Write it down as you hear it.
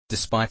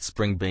Despite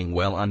spring being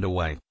well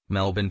underway,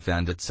 Melbourne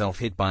found itself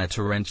hit by a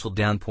torrential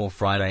downpour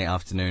Friday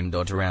afternoon.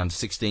 Around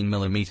 16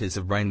 millimeters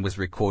of rain was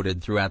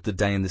recorded throughout the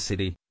day in the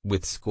city,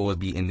 with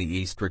Scoresby in the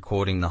east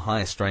recording the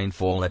highest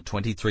rainfall at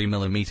 23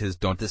 millimeters.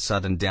 The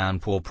sudden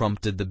downpour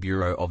prompted the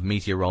Bureau of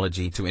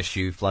Meteorology to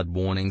issue flood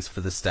warnings for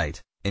the state,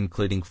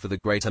 including for the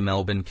Greater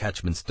Melbourne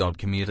catchments.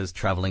 Commuters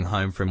travelling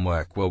home from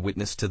work were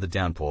witness to the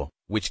downpour,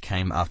 which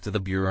came after the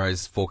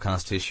Bureau's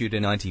forecast issued a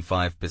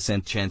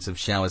 95% chance of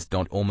showers.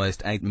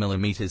 Almost 8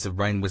 millimeters of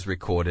rain was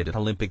recorded at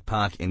Olympic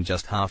Park in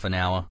just half an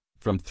hour,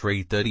 from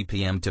 3:30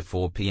 p.m. to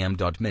 4 p.m.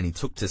 Many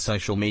took to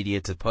social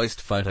media to post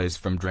photos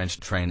from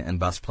drenched train and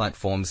bus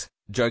platforms,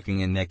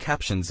 joking in their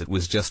captions it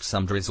was just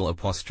some drizzle.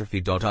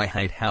 I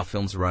hate how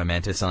films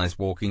romanticize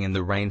walking in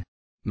the rain.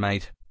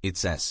 Mate,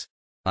 it's s.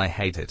 I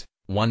hate it.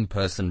 One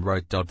person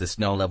wrote. The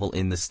snow level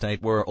in the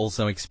state were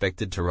also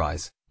expected to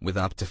rise, with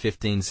up to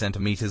 15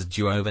 centimeters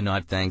due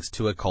overnight thanks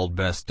to a cold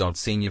burst.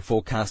 Senior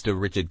forecaster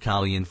Richard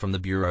Carlian from the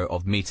Bureau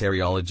of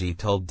Meteorology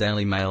told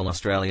Daily Mail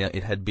Australia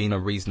it had been a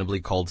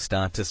reasonably cold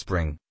start to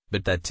spring,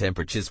 but that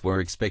temperatures were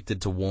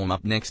expected to warm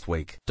up next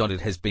week.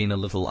 It has been a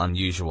little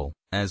unusual,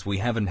 as we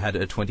haven't had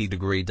a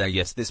 20-degree day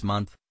yet this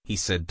month, he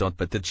said.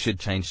 But that should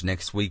change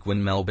next week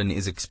when Melbourne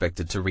is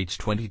expected to reach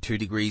 22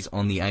 degrees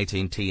on the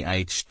 18th.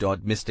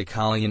 Mr.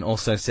 Carlian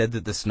also said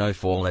that the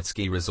snowfall at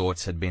ski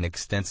resorts had been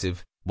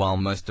extensive, while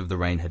most of the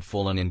rain had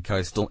fallen in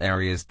coastal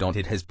areas.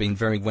 It has been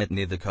very wet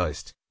near the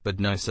coast, but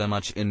no so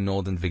much in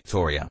northern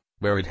Victoria,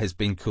 where it has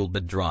been cool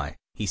but dry,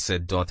 he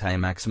said. A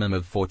maximum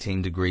of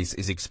 14 degrees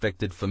is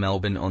expected for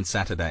Melbourne on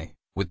Saturday,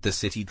 with the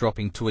city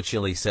dropping to a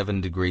chilly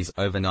 7 degrees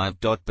overnight.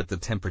 But the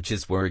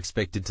temperatures were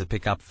expected to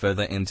pick up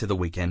further into the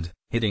weekend,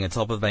 hitting a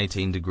top of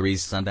 18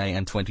 degrees Sunday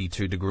and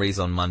 22 degrees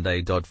on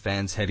Monday.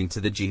 Fans heading to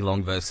the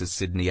Geelong vs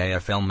Sydney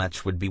AFL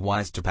match would be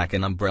wise to pack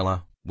an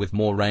umbrella, with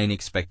more rain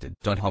expected.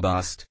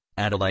 Hobart,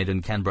 Adelaide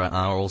and Canberra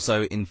are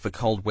also in for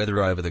cold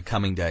weather over the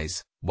coming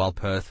days, while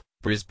Perth,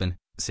 Brisbane,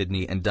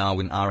 Sydney and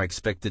Darwin are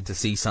expected to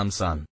see some sun.